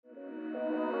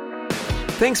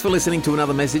Thanks for listening to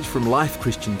another message from Life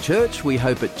Christian Church. We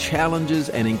hope it challenges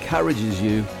and encourages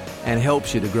you and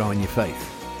helps you to grow in your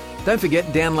faith. Don't forget,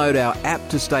 download our app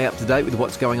to stay up to date with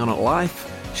what's going on at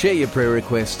Life, share your prayer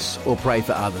requests or pray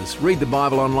for others, read the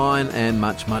Bible online and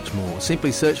much, much more.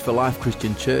 Simply search for Life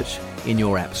Christian Church in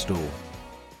your app store.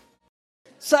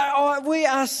 So we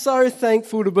are so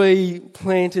thankful to be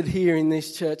planted here in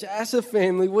this church. As a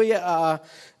family, we are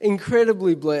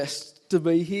incredibly blessed to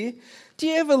be here. Do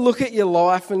you ever look at your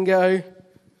life and go,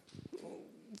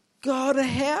 God,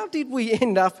 how did we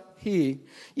end up here?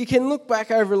 You can look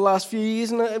back over the last few years,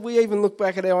 and we even look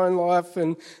back at our own life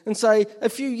and say, a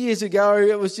few years ago,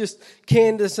 it was just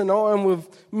Candace and I, and we've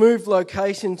moved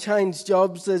location, changed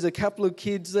jobs, there's a couple of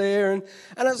kids there, and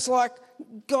it's like,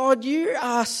 God, you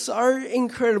are so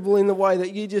incredible in the way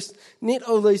that you just knit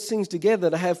all these things together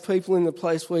to have people in the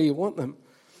place where you want them.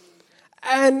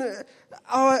 And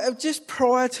just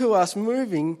prior to us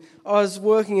moving, I was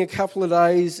working a couple of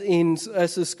days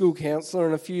as a school counsellor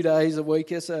and a few days a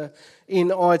week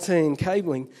in IT and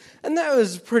cabling. And that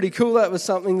was pretty cool. That was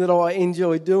something that I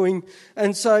enjoyed doing.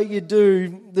 And so you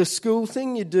do the school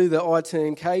thing, you do the IT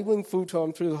and cabling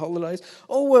full-time through the holidays.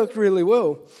 All worked really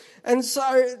well. And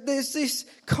so there's this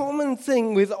common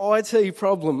thing with IT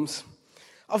problems.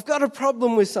 I've got a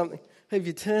problem with something. Have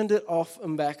you turned it off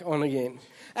and back on again?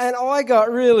 And I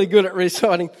got really good at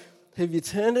reciting, have you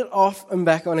turned it off and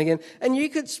back on again? And you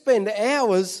could spend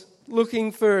hours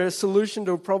looking for a solution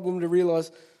to a problem to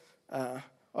realise, I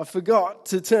forgot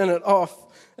to turn it off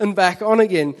and back on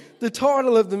again. The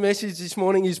title of the message this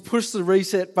morning is Push the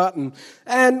Reset Button.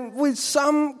 And with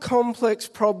some complex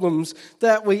problems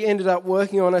that we ended up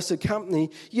working on as a company,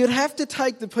 you'd have to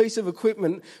take the piece of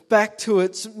equipment back to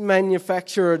its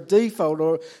manufacturer default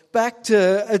or back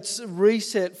to its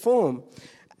reset form.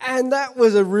 And that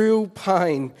was a real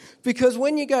pain because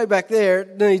when you go back there,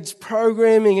 it needs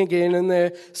programming again, and there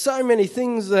are so many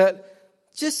things that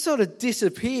just sort of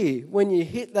disappear when you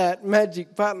hit that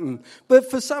magic button. But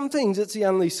for some things, it's the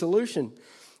only solution.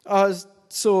 I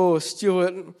saw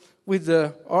Stuart with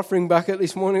the offering bucket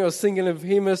this morning. I was thinking of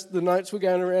him as the notes were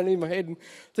going around in my head and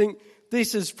think,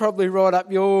 this is probably right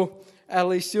up your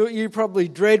alley, Stuart. You probably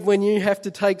dread when you have to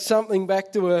take something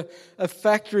back to a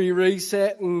factory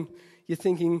reset and you're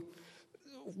thinking,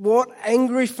 what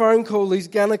angry phone call is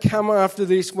going to come after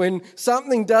this when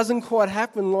something doesn't quite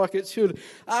happen like it should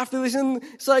after this? And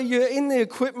so you're in the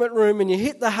equipment room and you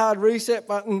hit the hard reset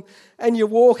button and you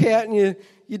walk out and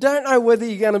you don't know whether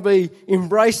you're going to be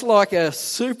embraced like a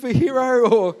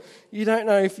superhero or you don't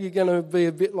know if you're going to be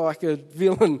a bit like a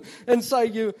villain. And so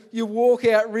you walk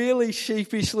out really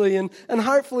sheepishly and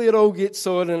hopefully it all gets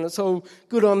sorted and it's all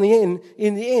good in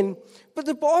the end. But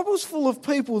the Bible's full of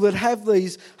people that have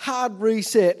these hard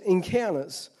reset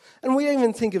encounters. And we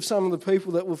even think of some of the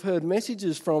people that we've heard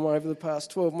messages from over the past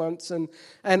 12 months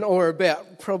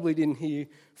probably didn't hear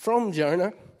from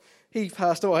Jonah. He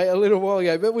passed away a little while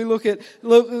ago. But we look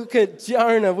at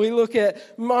Jonah, we look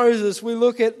at Moses, we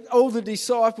look at all the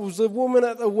disciples, the woman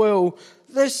at the well.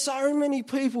 There's so many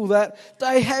people that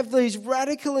they have these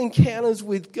radical encounters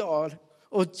with God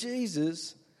or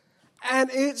Jesus.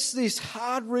 And it's this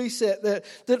hard reset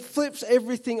that flips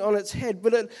everything on its head,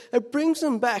 but it brings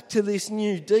them back to this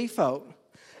new default.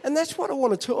 And that's what I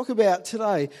want to talk about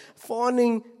today,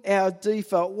 finding our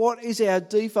default. What is our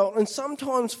default? And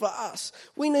sometimes for us,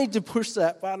 we need to push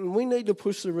that button. We need to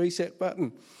push the reset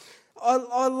button.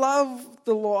 I love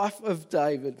the life of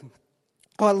David.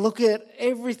 I look at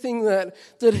everything that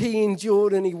he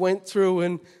endured and he went through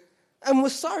and we're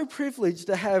so privileged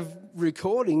to have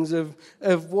recordings of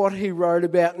what he wrote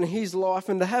about in his life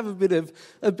and to have a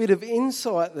bit of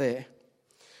insight there.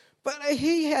 But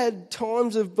he had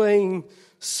times of being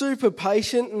super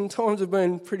patient and times of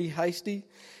being pretty hasty.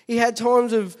 He had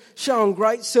times of showing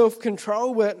great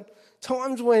self-control, but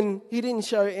times when he didn't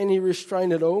show any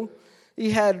restraint at all. He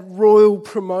had royal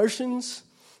promotions,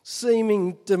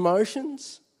 seeming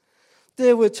demotions.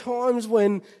 There were times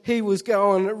when he was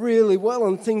going really well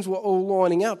and things were all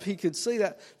lining up. He could see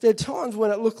that. There were times when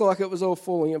it looked like it was all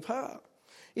falling apart.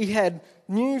 He had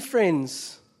new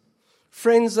friends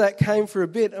that came for a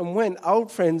bit and went,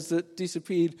 old friends that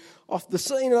disappeared off the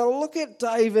scene. And I look at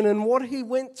David and what he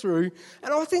went through,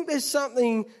 and I think there's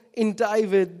something in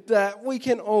David that we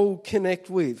can all connect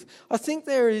with. I think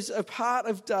there is a part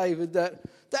of David that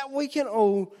we can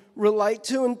all relate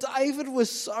to. And David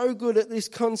was so good at this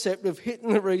concept of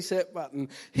hitting the reset button.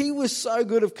 He was so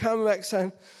good at coming back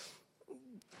saying,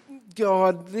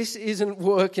 God, this isn't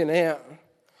working out.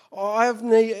 I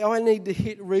need to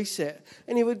hit reset.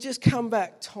 And he would just come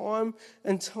back time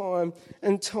and time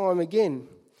and time again.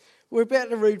 We're about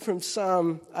to read from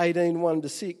Psalm 18,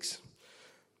 1-6.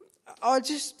 I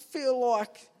just feel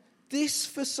like this,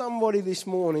 for somebody this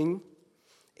morning,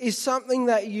 is something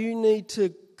that you need to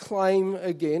claim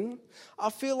again. I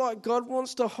feel like God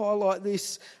wants to highlight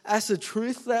this as a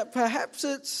truth that perhaps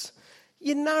it's,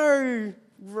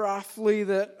 roughly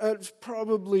that it's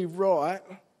probably right.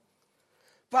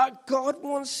 But God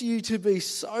wants you to be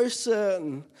so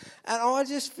certain. And I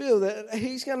just feel that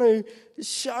He's going to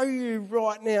show you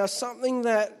right now something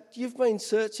that you've been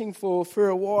searching for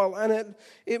a while. And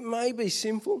it may be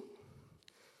simple.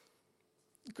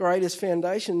 Greatest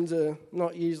foundations are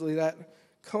not usually that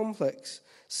complex.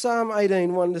 Psalm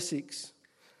 18, 1-6.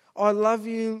 I love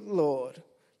you, Lord.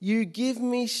 You give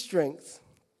me strength.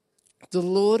 The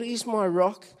Lord is my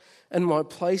rock and my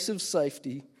place of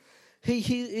safety.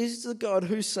 He is the God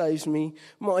who saves me.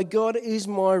 My God is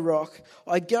my rock.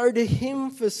 I go to Him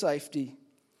for safety.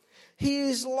 He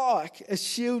is like a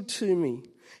shield to me.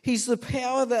 He's the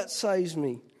power that saves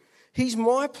me. He's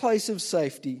my place of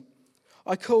safety.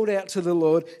 I called out to the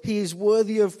Lord. He is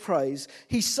worthy of praise.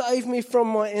 He saved me from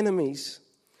my enemies.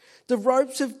 The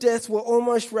ropes of death were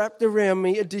almost wrapped around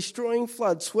me. A destroying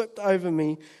flood swept over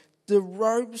me. The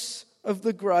ropes of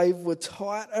the grave were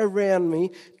tight around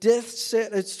me. Death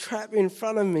set its trap in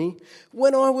front of me.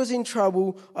 When I was in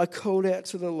trouble, I called out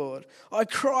to the Lord. I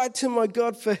cried to my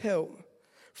God for help.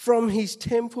 From His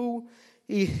temple,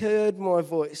 He heard my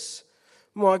voice.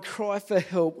 My cry for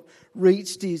help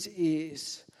reached His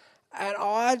ears. And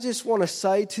I just want to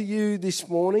say to you this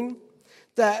morning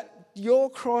that your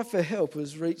cry for help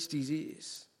has reached His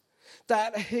ears.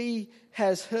 That He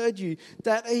has heard you.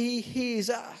 That He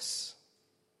hears us.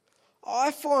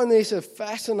 I find this a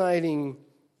fascinating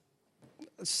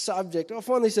subject. I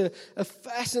find this a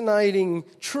fascinating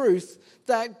truth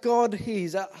that God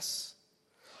hears us.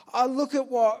 I look at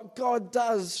what God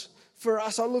does for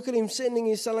us. I look at Him sending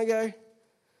His Son and go,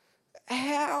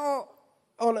 how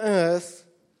on earth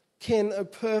can a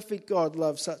perfect God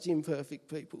love such imperfect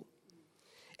people?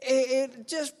 It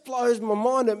just blows my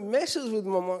mind. It messes with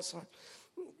my mind. It's like,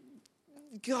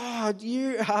 God,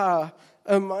 you are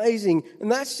amazing.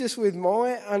 And that's just with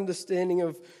my understanding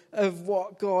of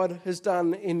what God has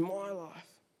done in my life.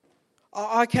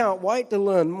 I can't wait to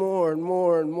learn more and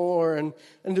more and more and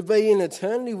to be in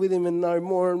eternity with Him and know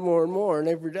more and more and more and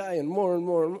every day and more and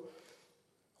more and more.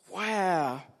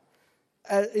 Wow.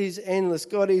 It is endless.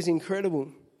 God is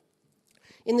incredible.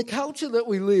 In the culture that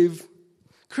we live,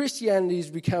 Christianity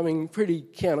is becoming pretty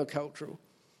countercultural.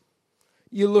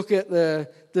 You look at the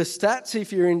stats,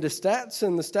 if you're into stats,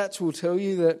 and the stats will tell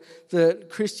you that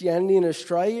Christianity in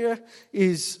Australia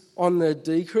is on the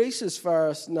decrease as far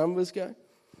as numbers go.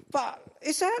 But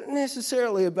is that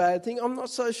necessarily a bad thing? I'm not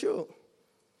so sure.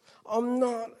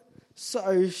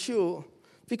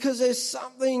 Because there's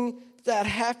something that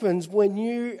happens when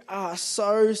you are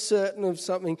so certain of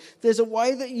something. There's a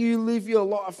way that you live your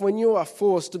life when you are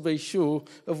forced to be sure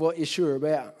of what you're sure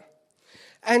about.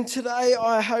 And today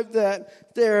I hope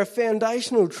that there are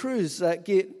foundational truths that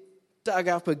get dug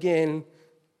up again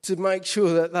to make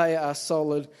sure that they are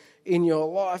solid in your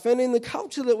life. And in the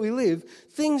culture that we live,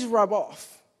 things rub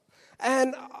off.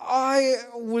 And I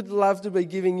would love to be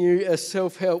giving you a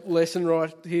self-help lesson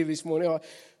right here this morning.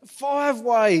 5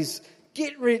 ways,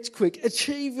 get rich quick,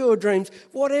 achieve your dreams,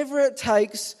 whatever it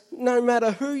takes, no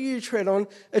matter who you tread on,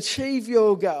 achieve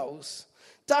your goals.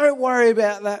 Don't worry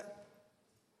about that.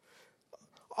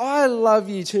 I love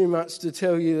you too much to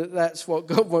tell you that that's what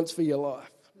God wants for your life.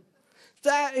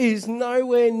 That is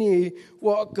nowhere near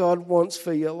what God wants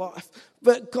for your life.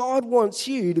 But God wants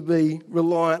you to be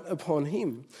reliant upon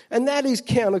Him. And that is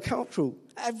countercultural,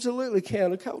 absolutely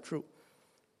countercultural.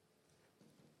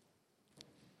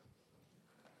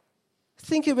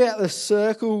 Think about the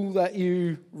circle that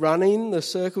you run in, the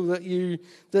circle that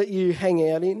you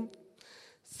hang out in.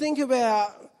 Think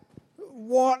about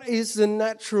what is the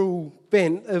natural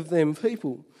bent of them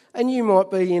people. And you might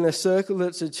be in a circle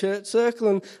that's a church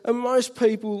circle, and most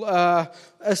people are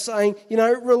saying,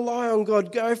 rely on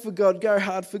God, go for God, go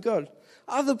hard for God.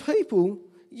 Other people,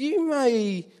 you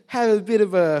may have a bit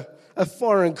of a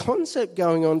foreign concept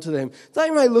going on to them. They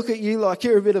may look at you like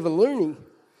you're a bit of a loony.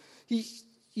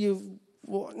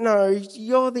 No,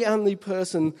 you're the only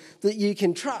person that you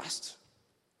can trust.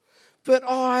 But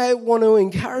I want to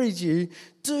encourage you,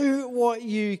 do what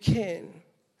you can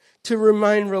to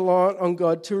remain reliant on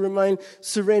God, to remain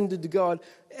surrendered to God.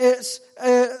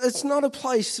 It's not a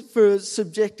place for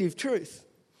subjective truth.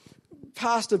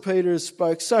 Pastor Peter has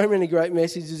spoke so many great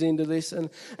messages into this,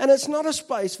 and it's not a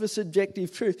space for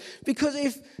subjective truth. Because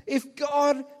if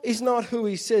God is not who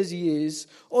he says he is,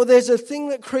 or there's a thing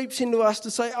that creeps into us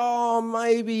to say, oh,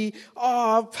 maybe,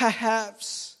 oh,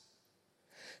 perhaps,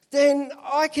 then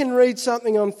I can read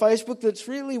something on Facebook that's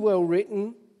really well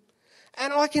written,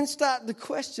 and I can start to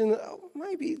question, oh,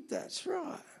 maybe that's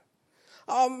right.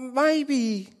 Oh,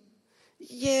 maybe,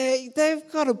 yeah,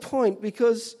 they've got a point,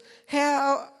 because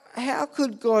how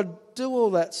could God do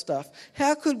all that stuff?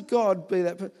 How could God be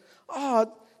that?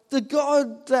 The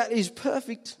God that is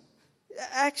perfect,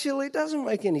 actually it doesn't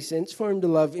make any sense for him to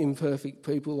love imperfect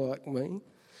people like me.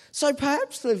 So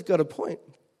perhaps they've got a point.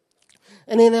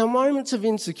 And in our moments of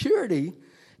insecurity,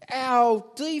 our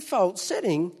default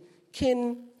setting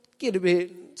can get a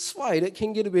bit swayed. It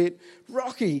can get a bit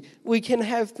rocky. We can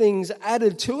have things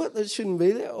added to it that shouldn't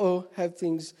be there, or have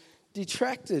things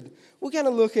detracted. We're going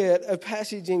to look at a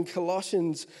passage in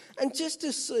Colossians, and just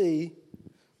to see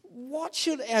what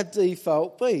should our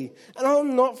default be. And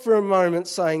I'm not for a moment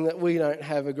saying that we don't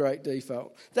have a great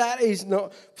default. That is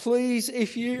not, please,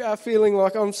 if you are feeling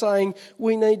like I'm saying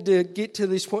we need to get to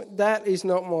this point, that is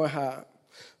not my heart.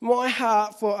 My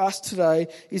heart for us today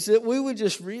is that we would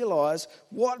just realise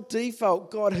what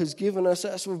default God has given us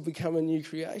as we've become a new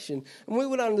creation. And we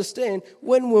would understand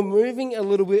when we're moving a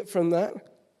little bit from that,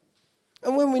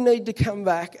 and when we need to come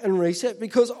back and reset,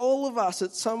 because all of us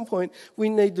at some point we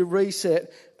need to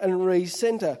reset and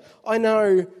recenter. I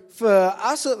know for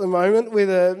us at the moment,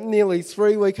 with a nearly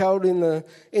 3-week-old in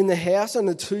the house and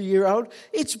a 2-year-old,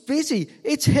 it's busy,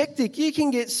 it's hectic. You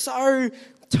can get so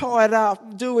tied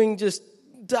up doing just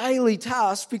daily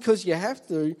tasks because you have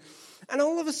to. And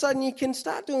all of a sudden you can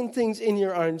start doing things in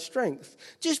your own strength,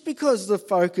 just because the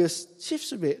focus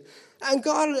shifts a bit. And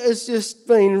God has just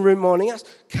been reminding us,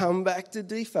 come back to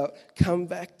default, come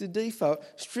back to default.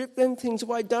 Strip them things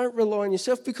away, don't rely on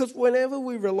yourself, because whenever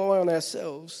we rely on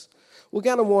ourselves, we're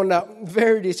going to wind up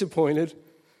very disappointed.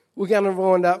 We're going to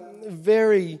wind up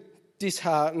very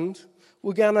disheartened.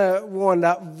 We're going to wind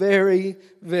up very,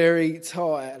 very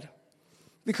tired.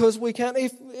 Because we can't,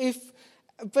 if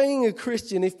being a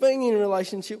Christian, if being in a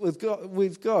relationship with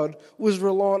God was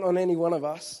reliant on any one of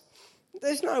us,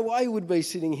 there's no way we'd be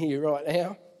sitting here right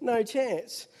now. No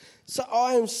chance. So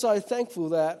I am so thankful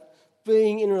that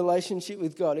being in a relationship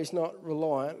with God is not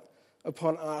reliant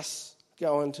upon us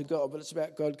going to God, but it's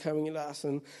about God coming to us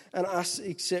and us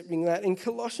accepting that. In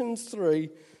Colossians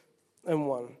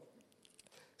 3:1,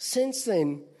 since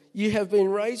then you have been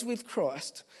raised with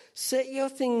Christ. Set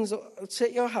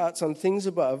your hearts on things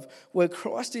above, where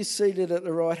Christ is seated at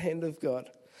the right hand of God.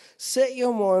 Set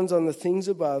your minds on the things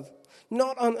above,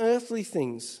 not on earthly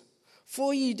things.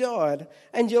 For you died,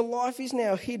 and your life is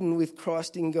now hidden with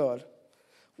Christ in God.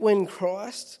 When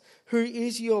Christ, who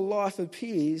is your life,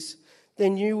 appears,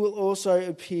 then you will also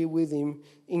appear with him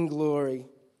in glory.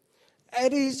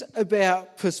 It is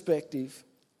about perspective.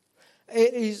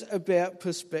 It is about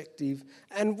perspective.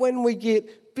 And when we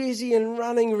get busy and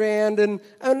running around, and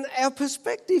our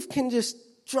perspective can just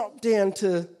drop down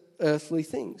to earthly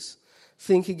things.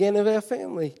 Think again of our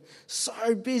family.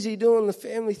 So busy doing the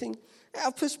family thing,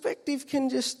 our perspective can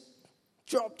just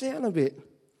drop down a bit.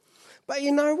 But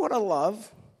you know what I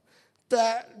love?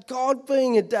 That God,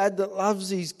 being a dad that loves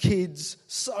his kids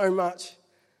so much,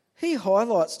 he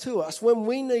highlights to us when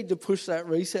we need to push that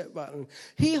reset button.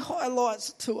 He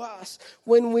highlights to us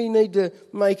when we need to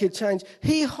make a change.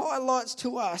 He highlights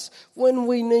to us when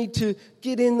we need to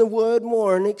get in the Word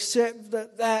more and accept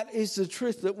that that is the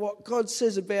truth, that what God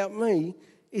says about me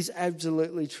is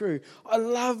absolutely true. I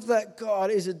love that God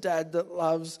is a dad that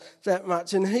loves that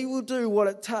much, and he will do what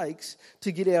it takes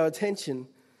to get our attention.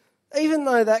 Even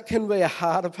though that can be a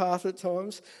harder path at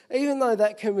times, even though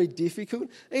that can be difficult,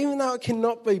 even though it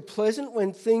cannot be pleasant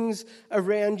when things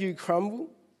around you crumble,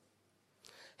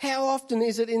 how often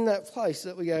is it in that place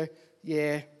that we go,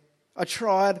 yeah, I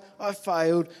tried, I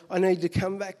failed, I need to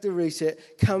come back to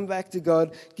reset, come back to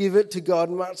God, give it to God,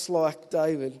 much like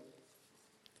David.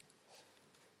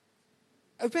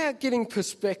 About getting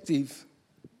perspective,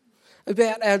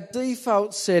 about our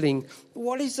default setting.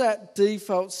 What is that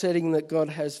default setting that God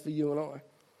has for you and I?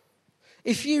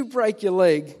 If you break your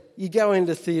leg, you go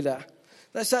into theatre.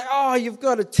 They say, oh, you've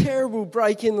got a terrible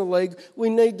break in the leg,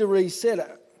 we need to reset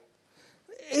it.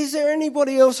 Is there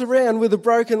anybody else around with a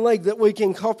broken leg that we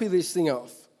can copy this thing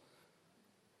off?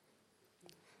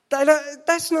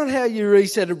 That's not how you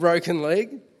reset a broken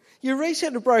leg. You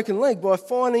reset a broken leg by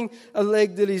finding a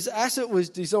leg that is as it was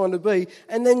designed to be,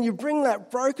 and then you bring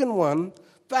that broken one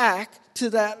back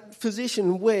to that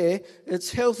position where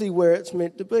it's healthy, where it's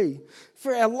meant to be.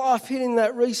 For our life, hitting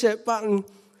that reset button,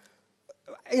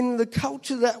 in the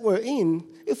culture that we're in,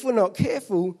 if we're not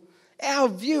careful, our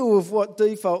view of what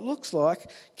default looks like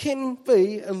can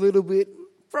be a little bit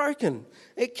broken.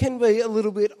 It can be a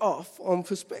little bit off on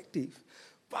perspective.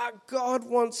 But God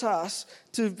wants us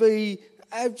to be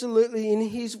absolutely in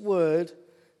His Word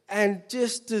and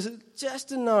just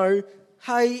to know,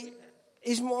 hey,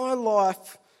 is my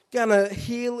life going to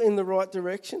heal in the right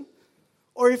direction?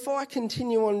 Or if I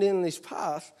continue on down this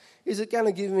path, is it going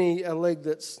to give me a leg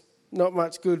that's not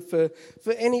much good for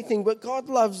anything? But God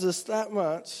loves us that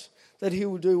much that He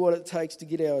will do what it takes to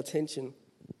get our attention.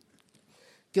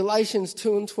 Galatians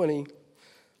 2:20,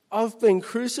 I've been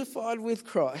crucified with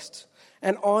Christ,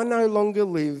 and I no longer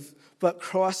live, but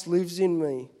Christ lives in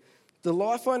me. The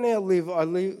life I now live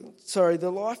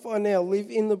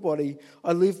in the body,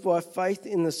 I live by faith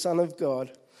in the Son of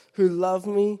God, who loved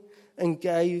me and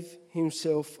gave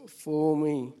Himself for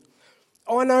me.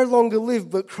 I no longer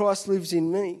live, but Christ lives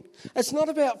in me. It's not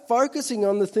about focusing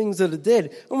on the things that are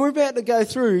dead. And we're about to go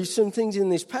through some things in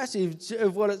this passage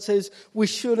of what it says we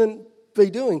shouldn't be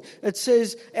doing. It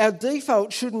says our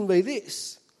default shouldn't be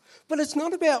this. But it's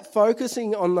not about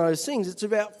focusing on those things. It's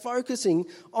about focusing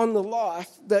on the life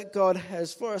that God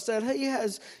has for us, that He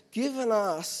has given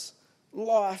us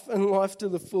life and life to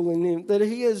the full in Him, that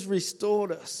He has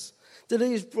restored us, that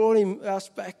He has brought us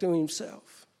back to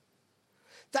Himself.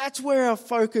 That's where our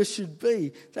focus should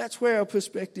be. That's where our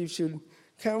perspective should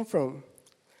come from.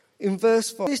 In verse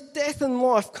 5, this death and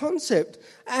life concept,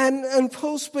 and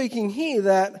Paul's speaking here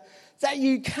that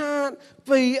you can't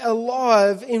be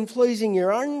alive in pleasing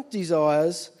your own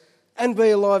desires and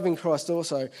be alive in Christ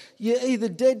also. You're either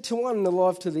dead to one and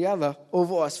alive to the other, or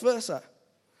vice versa.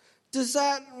 Does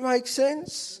that make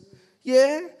sense?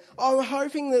 Yeah? I'm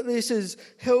hoping that this is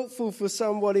helpful for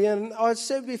somebody. And I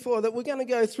said before that we're going to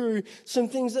go through some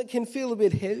things that can feel a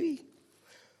bit heavy.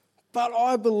 But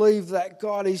I believe that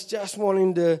God is just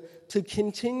wanting to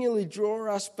continually draw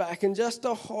us back and just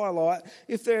to highlight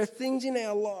if there are things in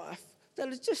our life that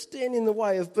are just stand in the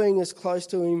way of being as close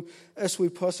to Him as we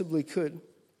possibly could.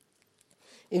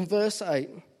 In verse 8,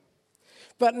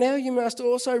 but now you must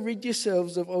also rid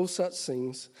yourselves of all such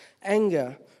things: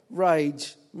 anger,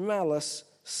 rage, malice,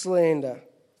 slander,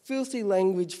 filthy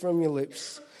language from your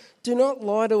lips. Do not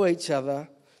lie to each other,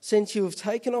 since you have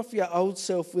taken off your old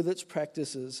self with its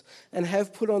practices and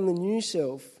have put on the new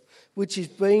self, which is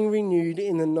being renewed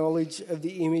in the knowledge of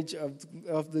the image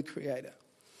of the Creator.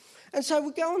 And so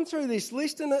we're going through this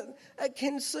list, and it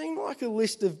can seem like a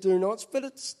list of do-nots, but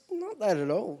it's not that at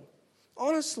all.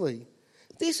 Honestly,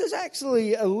 this is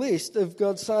actually a list of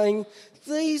God saying,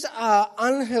 these are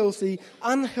unhealthy,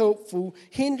 unhelpful,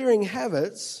 hindering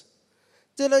habits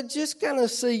that are just going to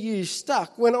see you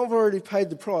stuck when I've already paid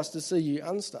the price to see you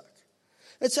unstuck.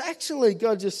 It's actually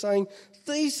God just saying,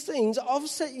 these things, I've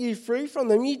set you free from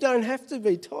them. You don't have to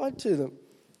be tied to them.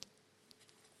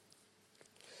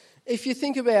 If you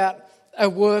think about a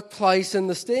workplace and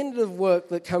the standard of work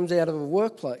that comes out of a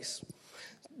workplace,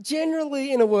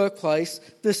 generally in a workplace,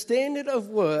 the standard of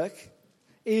work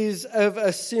is of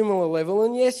a similar level.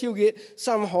 And yes, you'll get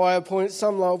some higher points,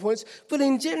 some lower points. But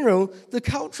in general, the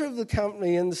culture of the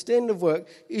company and the standard of work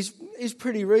is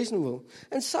pretty reasonable.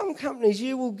 And some companies,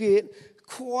 you will get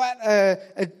quite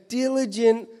a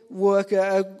diligent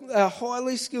worker, a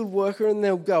highly skilled worker, and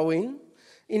they'll go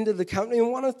into the company,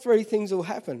 and one of three things will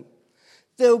happen.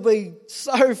 They'll be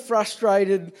so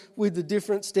frustrated with the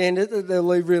different standard that they'll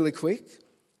leave really quick.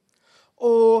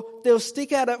 Or they'll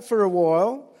stick at it for a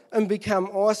while and become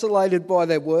isolated by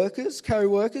their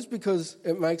co-workers, because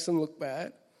it makes them look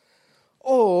bad.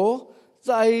 Or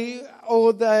they,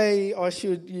 I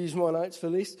should use my notes for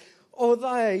this, or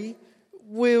they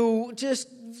will just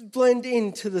blend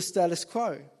into the status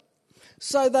quo.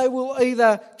 So they will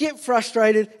either get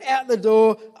frustrated, out the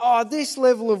door, this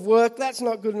level of work, that's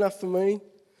not good enough for me.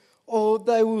 Or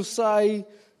they will say,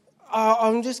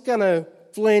 I'm just going to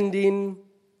blend in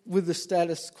with the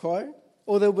status quo.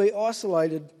 Or they'll be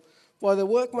isolated by their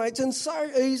workmates. And so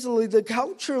easily the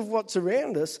culture of what's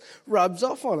around us rubs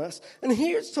off on us. And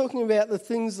here it's talking about the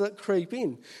things that creep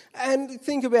in. And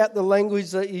think about the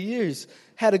language that you use.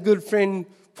 Had a good friend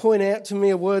point out to me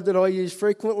a word that I use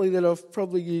frequently that I've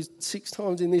probably used 6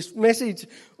 times in this message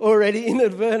already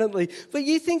inadvertently. But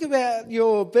you think about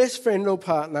your best friend or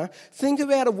partner, think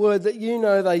about a word that you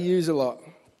know they use a lot.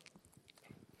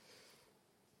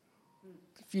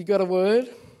 If you got a word,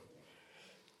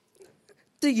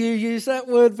 do you use that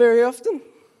word very often?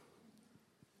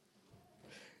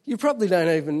 You probably don't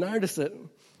even notice it.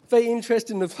 Be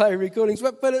interested to play recordings,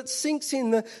 but it sinks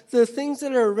in, the things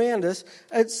that are around us,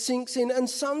 it sinks in. And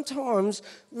sometimes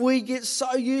we get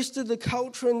so used to the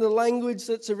culture and the language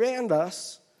that's around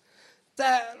us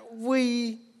that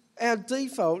our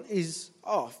default is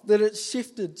off, that it's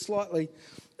shifted slightly.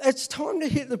 It's time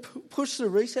to push the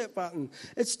reset button.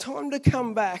 It's time to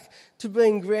come back to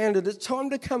being grounded. It's time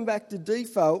to come back to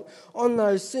default on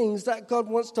those things that God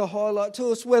wants to highlight to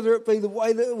us, whether it be the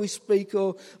way that we speak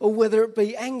or whether it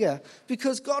be anger.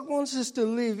 Because God wants us to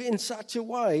live in such a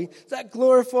way that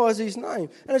glorifies His name.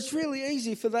 And it's really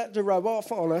easy for that to rub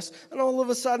off on us, and all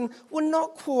of a sudden we're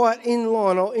not quite in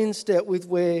line or in step with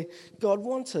where God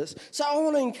wants us. So I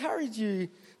want to encourage you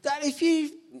that if you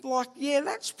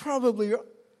that's probably right.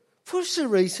 Push the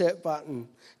reset button.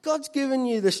 God's given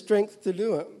you the strength to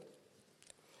do it.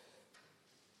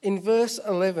 In verse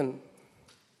 11,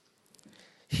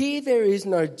 here there is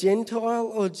no Gentile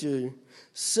or Jew,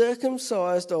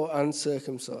 circumcised or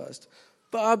uncircumcised,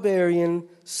 barbarian,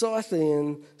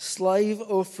 Scythian, slave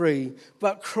or free,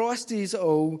 but Christ is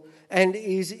all and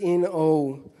is in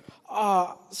all.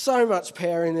 So much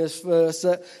power in this verse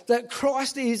that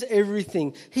Christ is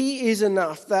everything. He is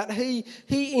enough, that he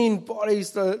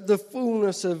embodies the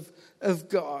fullness of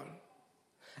God.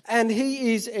 And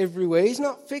He is everywhere. He's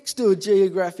not fixed to a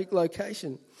geographic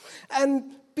location. And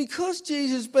because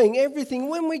Jesus being everything,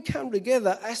 when we come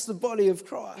together as the body of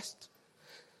Christ,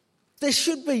 there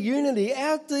should be unity.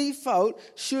 Our default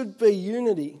should be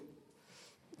unity.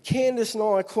 Candace and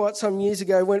I, quite some years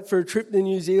ago, went for a trip to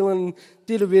New Zealand,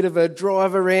 did a bit of a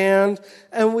drive around,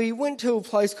 and we went to a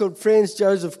place called Franz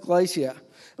Josef Glacier.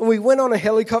 And we went on a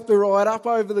helicopter ride up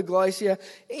over the glacier.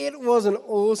 It was an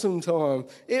awesome time.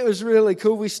 It was really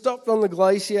cool. We stopped on the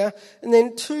glacier, and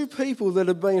then 2 people that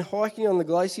had been hiking on the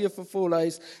glacier for 4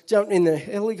 days jumped in the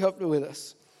helicopter with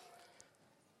us.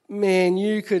 Man,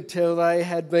 you could tell they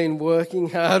had been working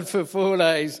hard for 4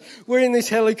 days. We're in this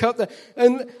helicopter,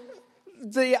 and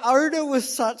the odour was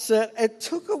such that it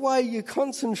took away your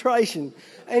concentration,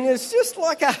 and it's just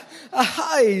like a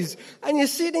haze, and you're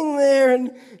sitting there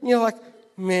and you're like,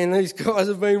 man, these guys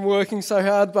have been working so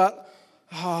hard, but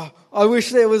I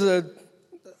wish there was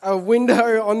a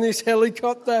window on this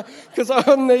helicopter because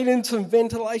I'm needing some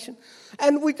ventilation.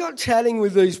 And we got chatting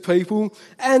with these people,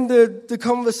 and the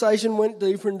conversation went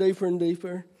deeper and deeper and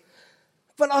deeper.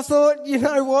 But I thought, you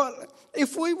know what?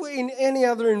 If we were in any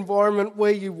other environment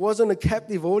where you wasn't a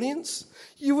captive audience,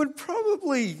 you would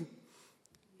probably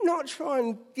not try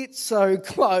and get so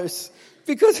close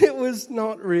because it was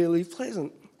not really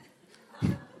pleasant.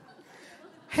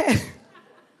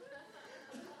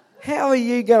 How are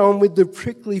you going with the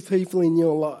prickly people in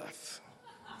your life?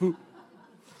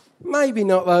 Maybe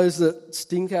not those that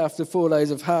stink after 4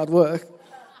 days of hard work,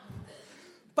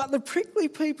 but the prickly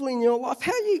people in your life,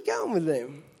 how are you going with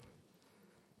them?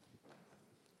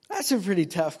 That's a pretty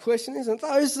tough question, isn't it?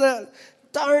 Those that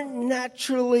don't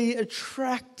naturally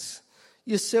attract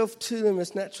yourself to them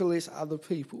as naturally as other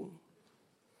people.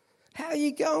 How are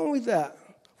you going with that?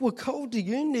 We're called to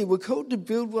unity. We're called to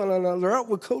build one another up.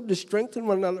 We're called to strengthen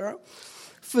one another up.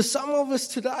 For some of us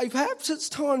today, perhaps it's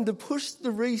time to push the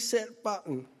reset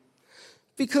button.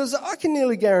 Because I can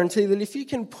nearly guarantee that if you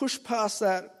can push past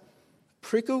that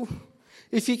prickle,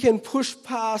 if you can push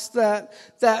past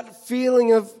that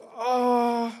feeling of,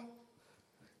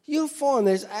 you'll find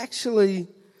there's actually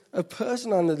a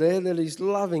person under there that is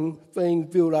loving being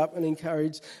built up and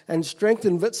encouraged and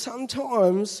strengthened. But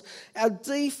sometimes our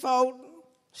default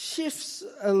shifts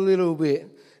a little bit.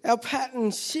 Our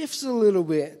pattern shifts a little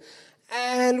bit.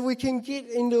 And we can get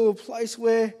into a place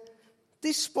where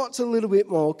this spot's a little bit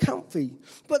more comfy.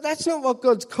 But that's not what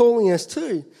God's calling us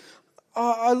to.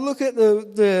 I look at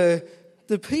the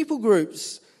people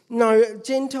groups. No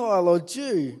Gentile or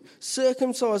Jew,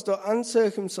 circumcised or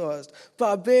uncircumcised,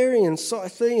 barbarian,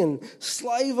 Scythian,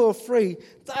 slave or free,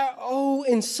 they're all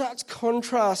in such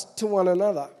contrast to one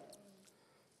another.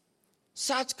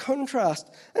 Such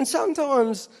contrast. And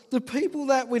sometimes the people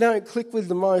that we don't click with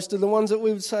the most are the ones that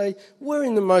we would say we're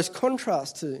in the most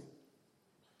contrast to.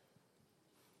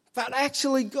 But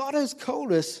actually God has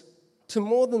called us to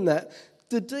more than that.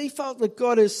 The default that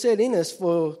God has set in us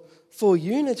for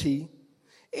unity,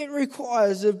 it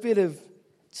requires a bit of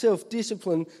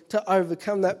self-discipline to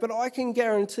overcome that. But I can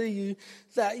guarantee you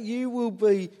that you will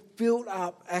be built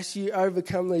up as you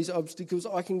overcome these obstacles.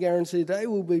 I can guarantee they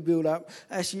will be built up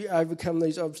as you overcome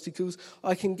these obstacles.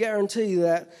 I can guarantee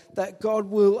that God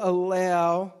will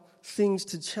allow things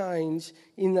to change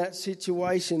in that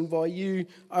situation by you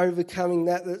overcoming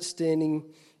that's standing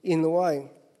in the way.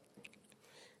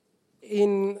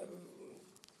 In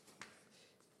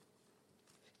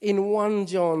 1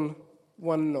 John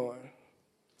 1:9,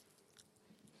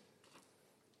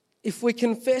 if we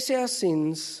confess our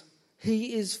sins,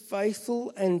 He is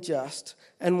faithful and just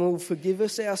and will forgive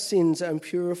us our sins and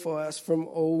purify us from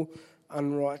all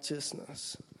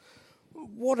unrighteousness.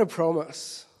 What a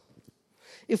promise.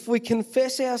 If we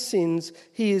confess our sins,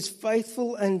 he is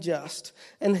faithful and just,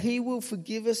 and he will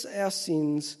forgive us our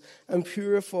sins and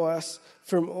purify us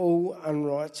from all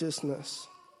unrighteousness.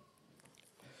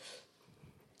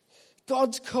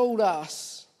 God's called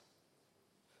us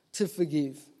to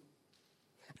forgive,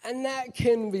 and that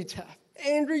can be tough.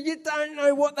 Andrew, you don't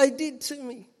know what they did to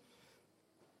me.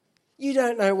 You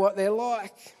don't know what they're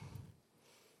like.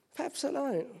 Perhaps I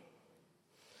don't.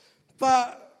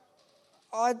 But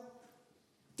I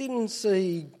didn't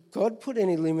see God put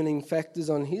any limiting factors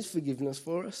on his forgiveness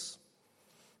for us.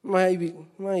 Maybe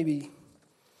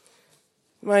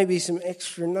some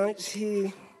extra notes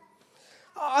here.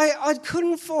 I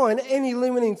couldn't find any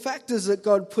limiting factors that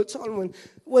God puts on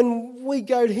when we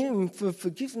go to him for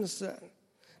forgiveness.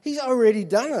 He's already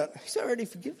done it. He's already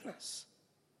forgiven us.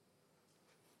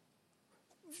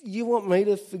 You want me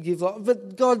to forgive?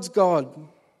 But God's God.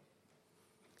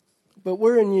 But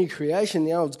we're a new creation.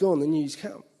 The old's gone, the new's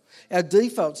come. Our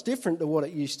default's different to what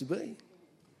it used to be.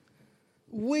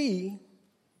 We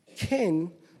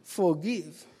can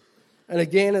forgive. And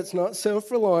again, it's not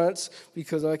self-reliance,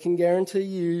 because I can guarantee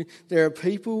you there are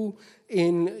people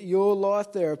in your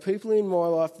life, there are people in my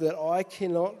life that I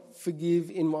cannot forgive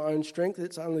in my own strength.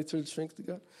 It's only through the strength of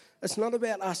God. It's not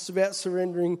about us, it's about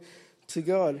surrendering to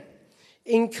God.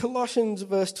 In Colossians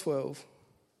verse 12,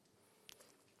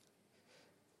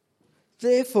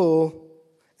 therefore,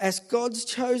 as God's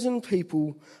chosen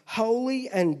people, holy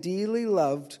and dearly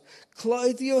loved,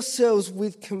 clothe yourselves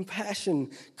with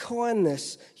compassion,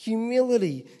 kindness,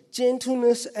 humility,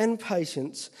 gentleness and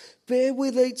patience. Bear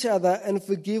with each other and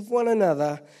forgive one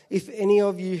another if any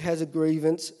of you has a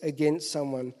grievance against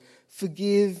someone.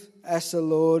 Forgive as the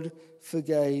Lord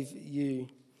forgave you.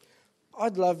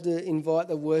 I'd love to invite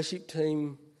the worship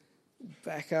team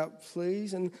back up,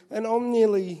 please. And I'm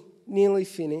nearly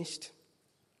finished.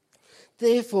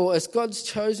 Therefore, as God's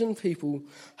chosen people,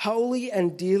 holy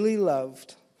and dearly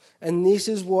loved, and this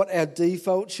is what our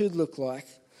default should look like,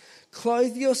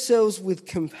 clothe yourselves with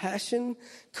compassion,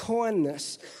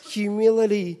 kindness,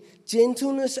 humility,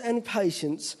 gentleness and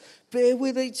patience. Bear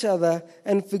with each other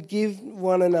and forgive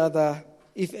one another.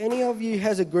 If any of you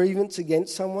has a grievance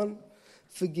against someone,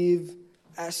 forgive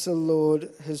as the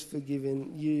Lord has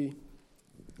forgiven you.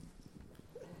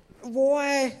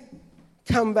 Why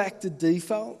come back to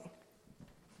default?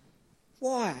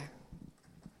 Why?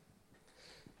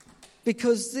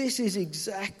 Because this is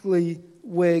exactly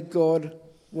where God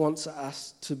wants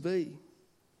us to be.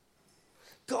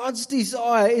 God's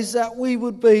desire is that we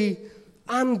would be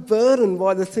unburdened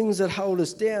by the things that hold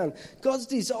us down. God's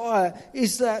desire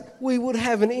is that we would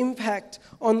have an impact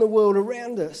on the world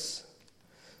around us.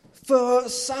 For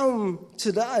some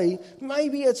today,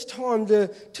 maybe it's time to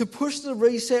push the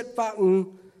reset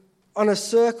button on a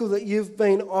circle that you've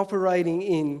been operating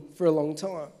in for a long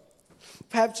time.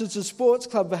 Perhaps it's a sports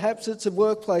club, perhaps it's a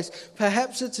workplace,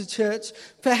 perhaps it's a church,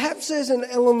 perhaps there's an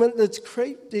element that's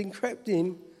crept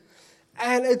in,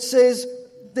 and it says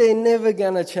they're never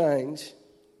going to change.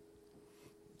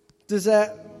 Does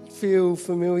that feel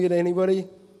familiar to anybody?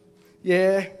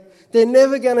 Yeah? They're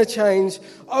never going to change.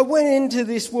 I went into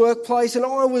this workplace and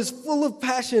I was full of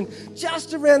passion.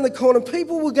 Just around the corner,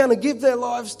 people were going to give their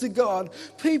lives to God.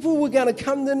 People were going to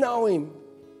come to know him.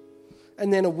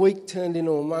 And then a week turned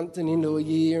into a month and into a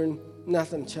year and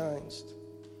nothing changed.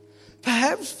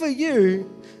 Perhaps for you,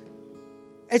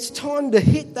 it's time to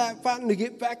hit that button to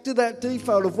get back to that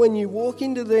default of when you walk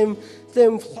into them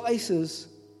places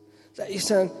that you're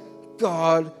saying,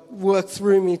 God, work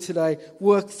through me today.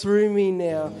 Work through me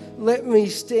now. Let me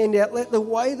stand out. Let the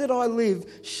way that I live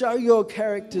show your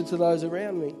character to those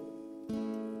around me.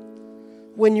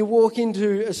 When you walk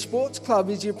into a sports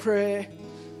club, is your prayer,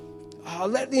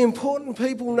 let the important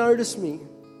people notice me.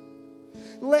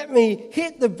 Let me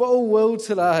hit the ball well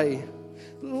today.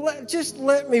 Just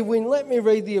let me win. Let me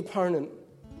read the opponent.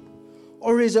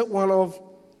 Or is it one of,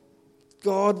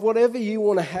 God, whatever you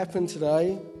want to happen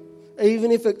today,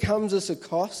 even if it comes as a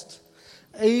cost,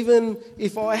 even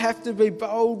if I have to be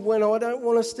bold when I don't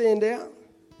want to stand out,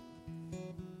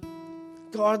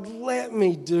 God, let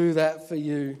me do that for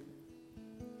you.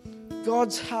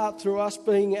 God's heart through us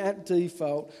being at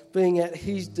default, being at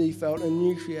his default, a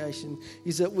new creation,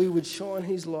 is that we would shine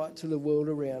his light to the world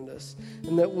around us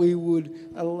and that we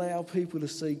would allow people to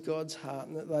see God's heart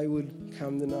and that they would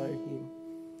come to know him.